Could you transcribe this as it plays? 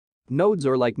Nodes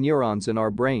are like neurons in our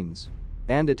brains.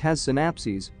 And it has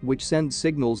synapses, which send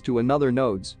signals to another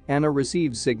nodes and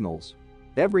receives signals.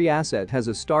 Every asset has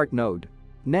a start node.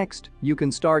 Next, you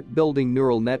can start building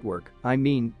neural network,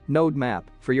 node map,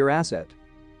 for your asset.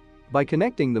 By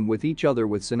connecting them with each other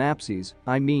with synapses,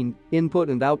 input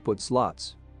and output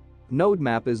slots. Node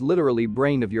map is literally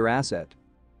brain of your asset.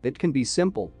 It can be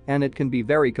simple and it can be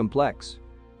very complex.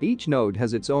 Each node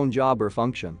has its own job or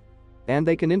function. And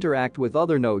they can interact with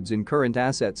other nodes in current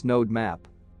asset's node map.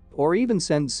 Or even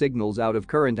send signals out of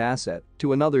current asset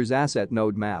to another's asset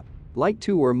node map, like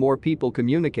two or more people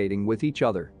communicating with each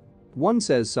other. One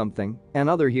says something, and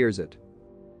other hears it.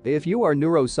 If you are a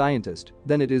neuroscientist,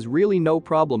 then it is really no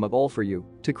problem at all for you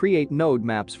to create node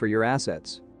maps for your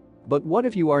assets. But what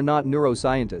if you are not a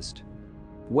neuroscientist?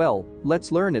 Well,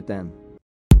 let's learn it then.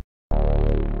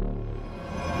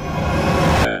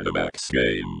 Hanomax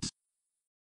games.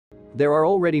 There are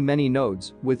already many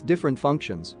nodes with different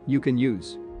functions you can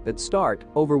use. At start,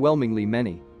 overwhelmingly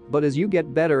many. But as you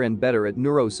get better and better at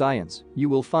neuroscience, you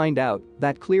will find out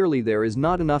that clearly there is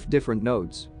not enough different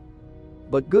nodes.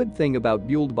 But good thing about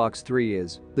Buildbox 3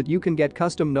 is that you can get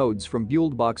custom nodes from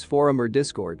Buildbox forum or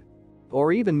Discord.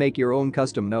 Or even make your own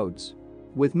custom nodes.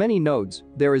 With many nodes,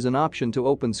 there is an option to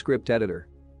open script editor.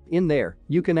 In there,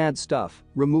 you can add stuff,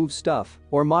 remove stuff,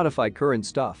 or modify current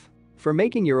stuff. For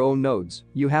making your own nodes,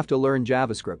 you have to learn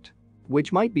JavaScript.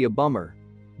 Which might be a bummer.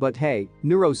 But hey,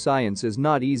 neuroscience is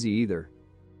not easy either.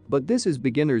 But this is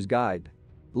beginner's guide.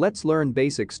 Let's learn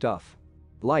basic stuff.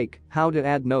 Like, how to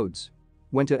add nodes.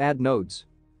 When to add nodes.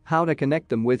 How to connect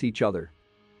them with each other.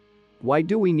 Why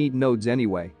do we need nodes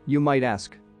anyway, you might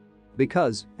ask.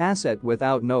 Because, asset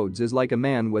without nodes is like a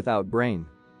man without brain.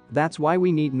 That's why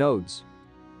we need nodes.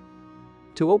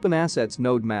 To open assets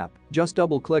node map, just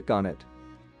double-click on it.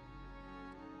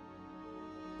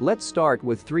 Let's start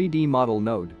with 3D model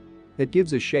node. It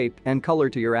gives a shape and color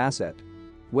to your asset.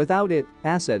 Without it,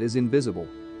 asset is invisible.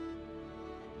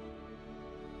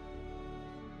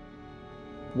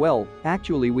 Well,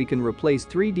 actually we can replace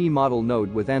 3D model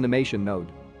node with animation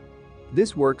node.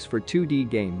 This works for 2D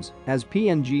games, as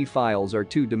PNG files are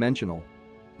two-dimensional.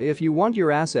 If you want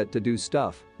your asset to do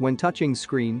stuff when touching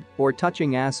screen, or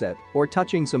touching asset, or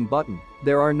touching some button,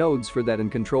 there are nodes for that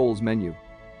in controls menu.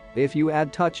 If you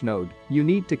add touch node, you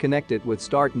need to connect it with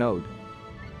start node.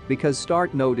 Because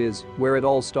start node is where it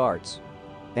all starts.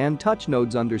 And touch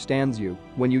nodes understands you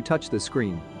when you touch the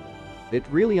screen. It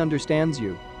really understands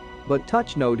you. But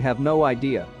touch node have no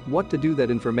idea what to do that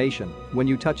information when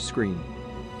you touch screen.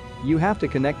 You have to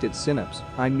connect its synapse,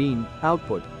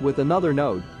 output, with another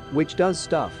node, which does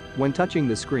stuff when touching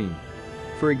the screen.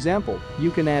 For example,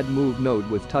 you can add move node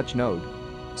with touch node.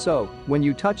 So, when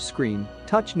you touch screen,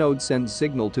 touch node sends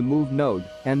signal to move node,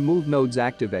 and move nodes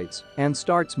activates and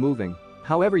starts moving,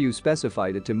 however you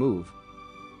specified it to move.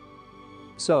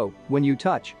 So, when you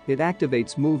touch, it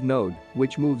activates move node,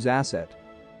 which moves asset.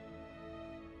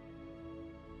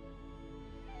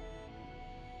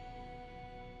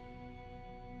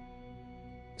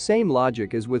 Same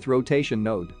logic as with rotation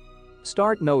node.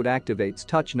 Start node activates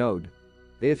touch node.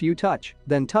 If you touch,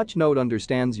 then touch node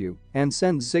understands you and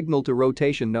sends signal to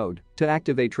rotation node to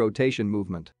activate rotation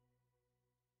movement.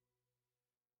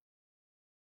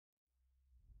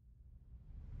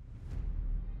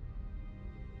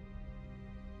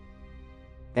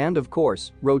 And of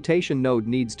course, rotation node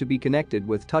needs to be connected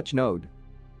with touch node.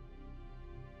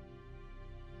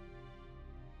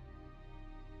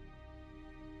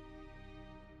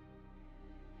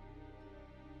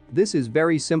 This is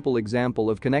very simple example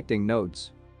of connecting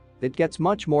nodes. It gets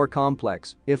much more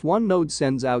complex if one node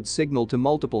sends out signal to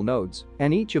multiple nodes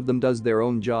and each of them does their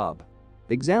own job.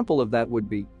 Example of that would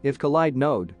be if collide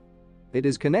node. It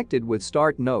is connected with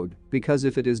start node because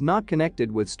if it is not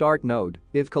connected with start node,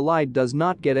 if collide does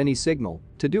not get any signal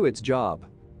to do its job,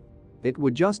 it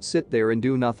would just sit there and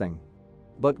do nothing.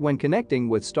 But when connecting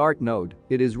with start node,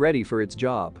 it is ready for its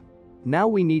job. Now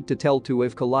we need to tell to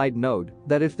if collide node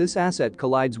that if this asset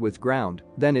collides with ground,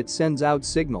 then it sends out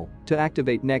signal to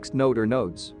activate next node or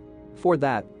nodes. For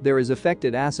that, there is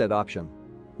affected asset option.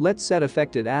 Let's set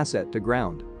affected asset to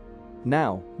ground.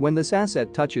 Now, when this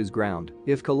asset touches ground,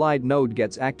 if collide node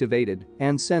gets activated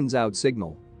and sends out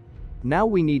signal. Now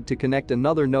we need to connect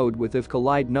another node with if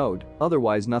collide node,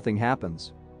 otherwise nothing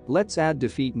happens. Let's add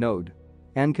defeat node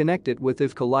and connect it with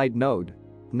if collide node.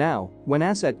 Now, when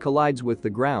asset collides with the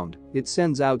ground, it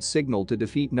sends out signal to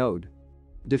defeat node.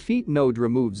 Defeat node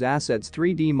removes asset's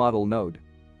 3D model node.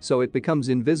 So it becomes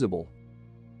invisible.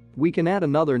 We can add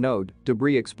another node,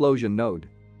 debris explosion node,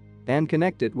 and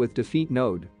connect it with defeat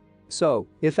node. So,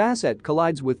 if asset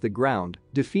collides with the ground,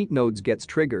 defeat nodes gets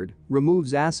triggered,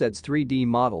 removes asset's 3D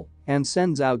model, and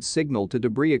sends out signal to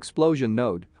debris explosion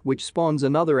node, which spawns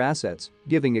another assets,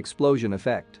 giving explosion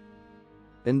effect.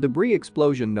 In debris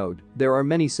explosion node, there are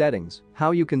many settings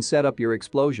how you can set up your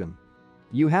explosion.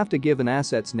 You have to give an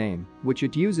asset's name, which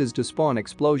it uses to spawn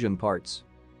explosion parts.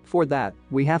 For that,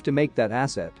 we have to make that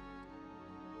asset.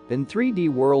 In 3D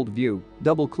world view,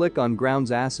 double-click on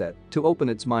ground's asset to open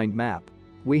its mind map.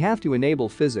 We have to enable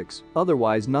physics,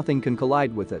 otherwise nothing can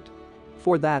collide with it.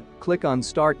 For that, click on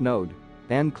Start Node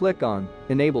and click on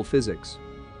Enable Physics.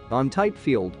 On Type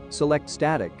field, select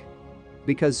Static.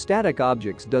 Because static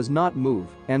objects does not move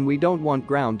and we don't want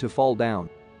ground to fall down.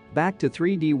 Back to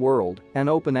 3D world and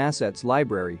open Assets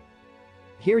Library.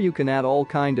 Here you can add all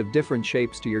kind of different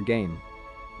shapes to your game.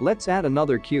 Let's add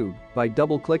another cube by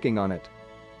double-clicking on it.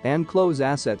 And close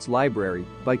Assets Library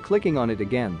by clicking on it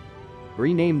again.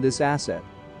 Rename this asset.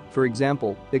 For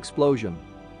example, Explosion.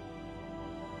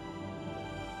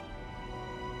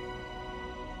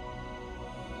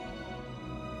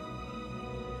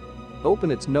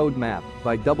 Open its node map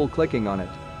by double-clicking on it.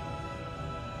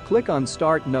 Click on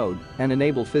Start Node and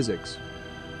enable physics.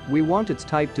 We want its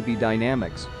type to be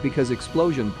dynamics because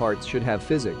explosion parts should have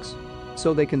physics,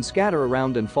 so they can scatter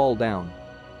around and fall down.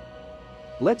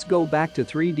 Let's go back to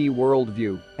 3D world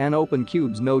view and open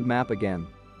cube's node map again.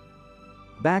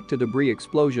 Back to debris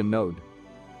explosion node.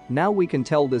 Now we can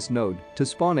tell this node to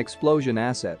spawn explosion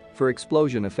asset for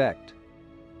explosion effect.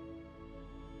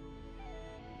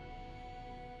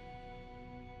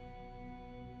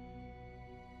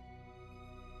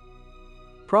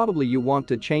 Probably you want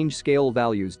to change scale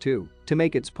values too, to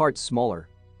make its parts smaller.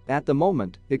 At the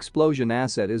moment, explosion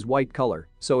asset is white color,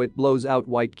 so it blows out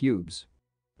white cubes.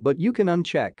 But you can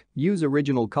uncheck, use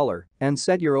original color, and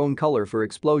set your own color for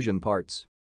explosion parts.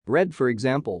 Red for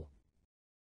example.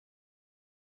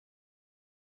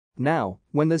 Now,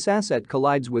 when this asset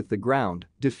collides with the ground,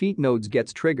 defeat nodes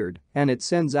gets triggered and it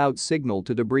sends out signal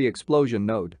to debris explosion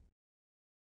node.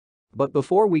 But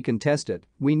before we can test it,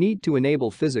 we need to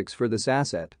enable physics for this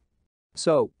asset.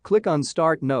 So, click on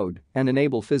Start Node and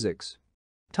enable physics.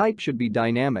 Type should be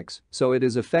dynamics, so it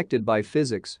is affected by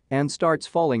physics and starts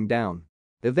falling down.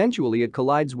 Eventually it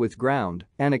collides with ground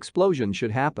and explosion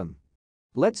should happen.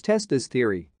 Let's test this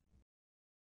theory.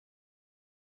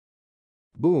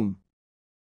 Boom.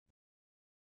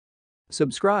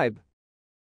 Subscribe.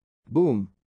 Boom.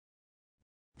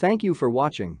 Thank you for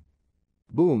watching.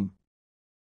 Boom.